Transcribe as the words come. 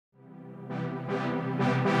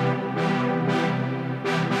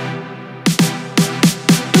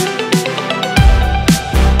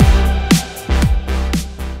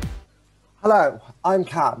Hello, I'm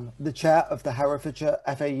Cam, the chair of the Herefordshire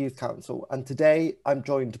FA Youth Council, and today I'm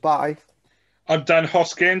joined by. I'm Dan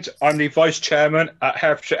Hoskins. I'm the Vice Chairman at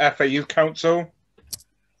Herefordshire FA Youth Council. And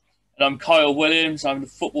I'm Kyle Williams. I'm the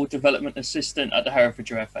Football Development Assistant at the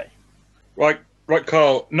Herefordshire FA. Right,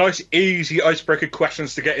 Carl. Nice, easy icebreaker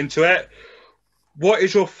questions to get into it. What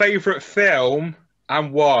is your favourite film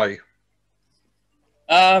and why?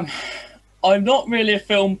 I'm not really a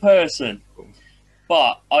film person,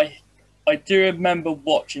 but I do remember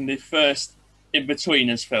watching the first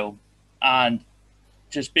In-Betweeners film and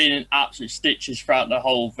just being in absolute stitches throughout the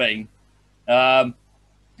whole thing. Love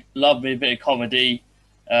me a bit of comedy,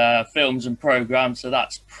 films and programs, so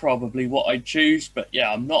that's probably what I choose. But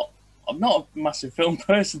yeah, I'm not a massive film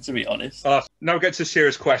person, to be honest. Now get to a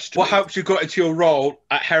serious question. What helped you got into your role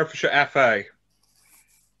at Herefordshire FA?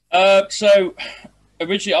 So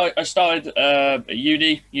originally I started at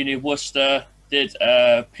uni of Worcester, did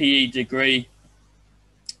a PE degree,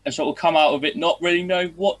 and sort of come out of it not really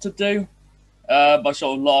knowing what to do. I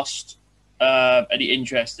sort of lost any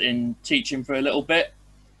interest in teaching for a little bit.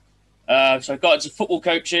 So I got into football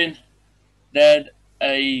coaching. Then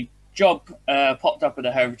a job popped up at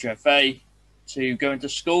the Herefordshire FA to go into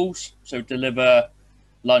schools, so deliver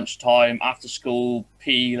lunchtime, after school,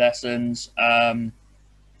 PE lessons,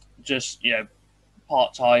 just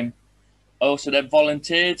part time. I also then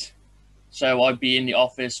volunteered, so I'd be in the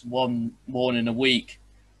office one morning a week,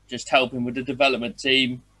 just helping with the development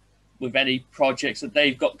team with any projects that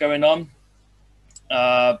they've got going on.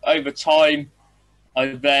 Over time, I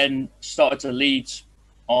then started to lead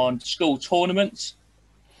on school tournaments.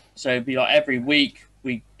 So it'd be like every week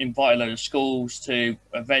we invite a load of schools to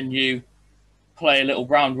a venue, play a little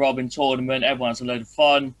round robin tournament. Everyone has a load of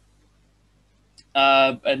fun.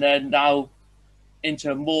 And then now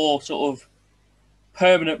into a more sort of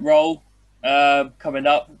permanent role coming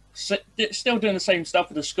up. Still doing the same stuff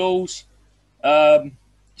with the schools,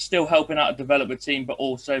 still helping out a development team, but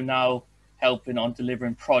also now helping on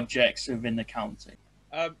delivering projects within the county.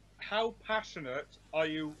 How passionate are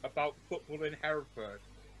you about football in Hereford?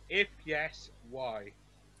 If yes, why?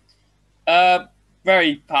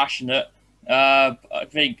 Very passionate. I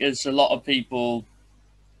think as a lot of people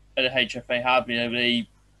at the HFA have, they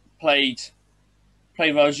played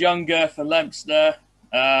when I was younger for Leinster,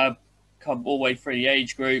 come all the way through the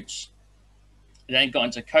age groups. Then got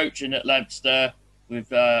into coaching at Leinster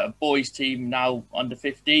with a boys team, now under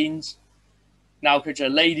 15s. Now coach a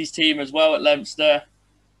ladies team as well at Leinster.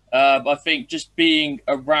 I think just being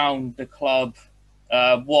around the club,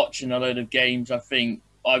 watching a load of games, I think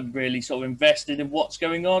I'm really sort of invested in what's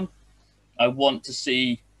going on. I want to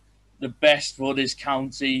see the best for this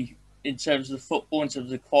county in terms of the football, in terms of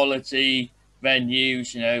the quality,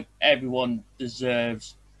 venues. Everyone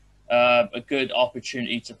deserves a good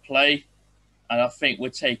opportunity to play. And I think we're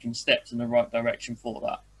taking steps in the right direction for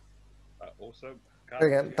that. Awesome.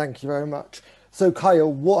 Brilliant, thank you very much. So, Kyle,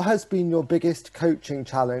 what has been your biggest coaching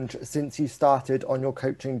challenge since you started on your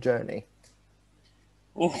coaching journey?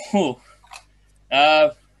 Be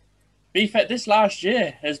fair, this last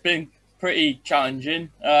year has been pretty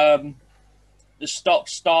challenging. The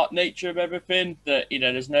stop-start nature of everything, that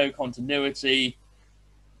there's no continuity.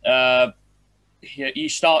 You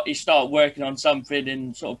start working on something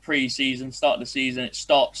in sort of pre-season, start of the season, it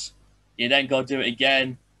stops. You then got to do it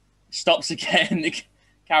again, stops again, it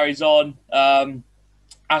carries on.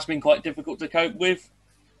 That's been quite difficult to cope with.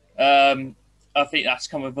 I think that's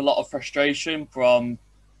come with a lot of frustration from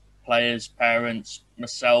players, parents,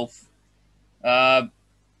 myself. And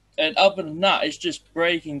other than that, it's just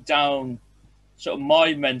breaking down sort of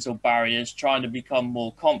my mental barriers, trying to become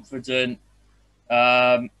more confident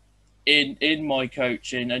in my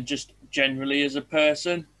coaching and just generally as a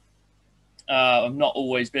person. I've not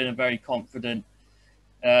always been a very confident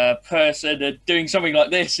person. Doing something like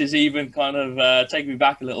this is even kind of taking me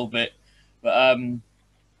back a little bit. But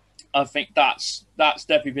I think that's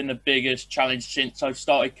definitely been the biggest challenge since I've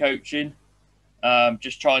started coaching.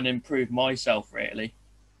 Just trying to improve myself, really.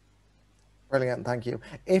 Brilliant, thank you.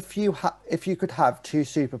 If you could have two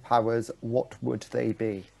superpowers, what would they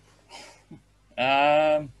be?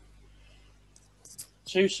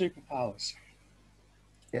 Two superpowers.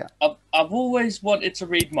 Yeah. I've always wanted to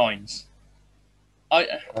read minds.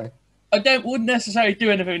 Okay. Wouldn't necessarily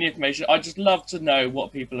do anything with the information. I just love to know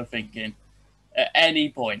what people are thinking at any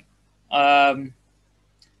point. And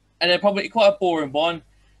then probably quite a boring one,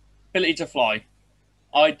 ability to fly.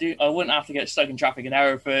 I wouldn't have to get stuck in traffic in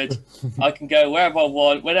Hereford. I can go wherever I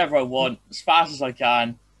want, whenever I want, as fast as I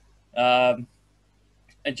can. And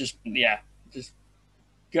just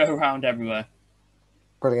go around everywhere.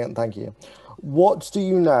 Brilliant, thank you. What do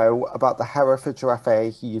you know about the Herefordshire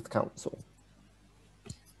FA Youth Council?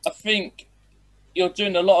 I think you're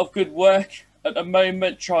doing a lot of good work at the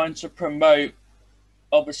moment, trying to promote,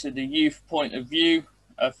 obviously, the youth point of view.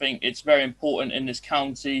 I think it's very important in this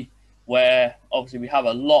county where, obviously, we have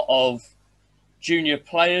a lot of junior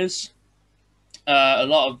players, a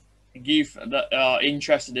lot of youth that are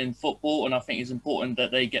interested in football, and I think it's important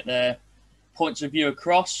that they get their points of view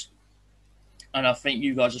across. And I think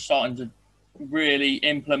you guys are starting to really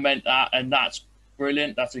implement that, and that's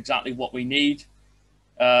brilliant. That's exactly what we need.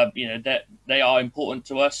 That they are important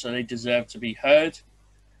to us, so they deserve to be heard.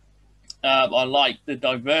 I like the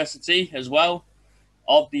diversity as well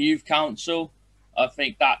of the youth council. I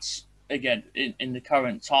think that's, again, in the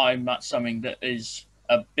current time, that's something that is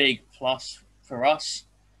a big plus for us.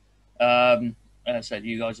 As I said,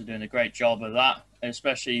 you guys are doing a great job of that,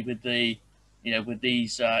 especially with the, with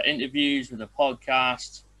these interviews, with the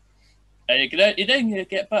podcast. It then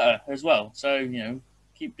get better as well. So,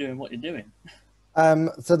 keep doing what you're doing.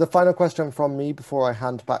 So the final question from me before I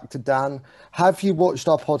hand back to Dan. Have you watched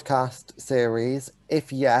our podcast series?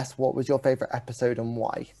 If yes, what was your favourite episode and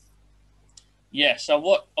why? Yes, I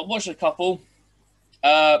watched a couple.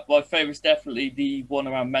 My favourite is definitely the one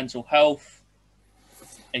around mental health.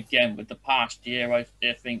 Again, with the past year, I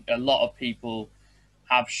think a lot of people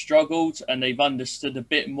have struggled and they've understood a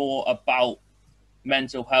bit more about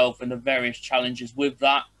mental health and the various challenges with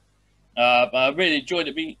that. I really enjoyed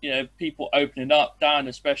it. People opening up, Dan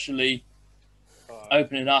especially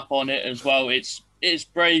opening up on it as well. It's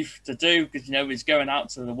brave to do because it's going out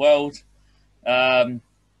to the world, and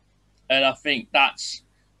I think that's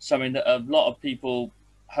something that a lot of people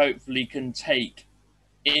hopefully can take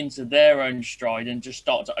into their own stride and just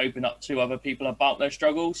start to open up to other people about their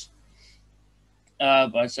struggles.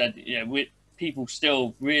 But I said, people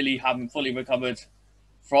still really haven't fully recovered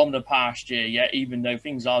from the past year yet, even though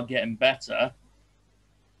things are getting better.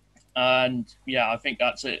 And I think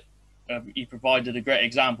that's it. You provided a great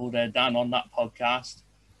example there, Dan, on that podcast,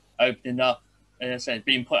 opening up, as I said,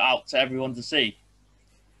 being put out to everyone to see.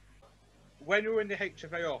 When you're in the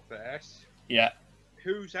HFA office,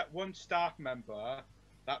 who's that one staff member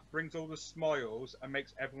that brings all the smiles and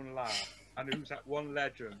makes everyone laugh? And who's that one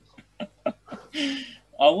legend?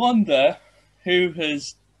 I wonder who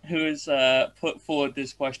has put forward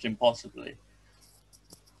this question, possibly.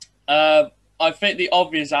 I think the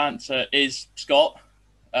obvious answer is Scott.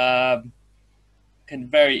 Can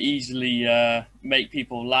very easily make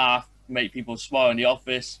people laugh, make people smile in the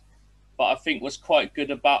office. But I think what's quite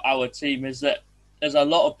good about our team is that there's a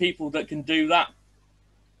lot of people that can do that.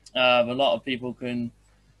 A lot of people can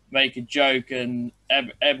make a joke and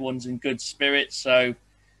everyone's in good spirits. So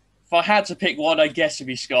if I had to pick one, I guess it'd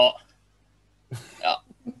be Scott.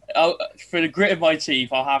 For the grit of my teeth,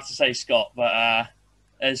 I'll have to say Scott, but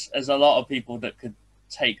there's a lot of people that could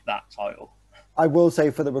take that title. I will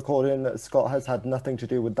say for the recording that Scott has had nothing to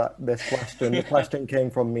do with this question. The question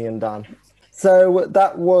came from me and Dan. So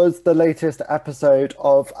that was the latest episode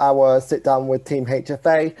of our Sit Down with Team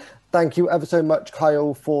HFA. Thank you ever so much,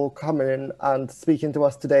 Kyle, for coming in and speaking to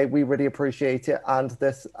us today. We really appreciate it. And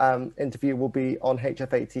this interview will be on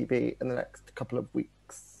HFA TV in the next couple of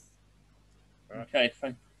weeks. Okay,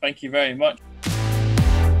 thank you very much.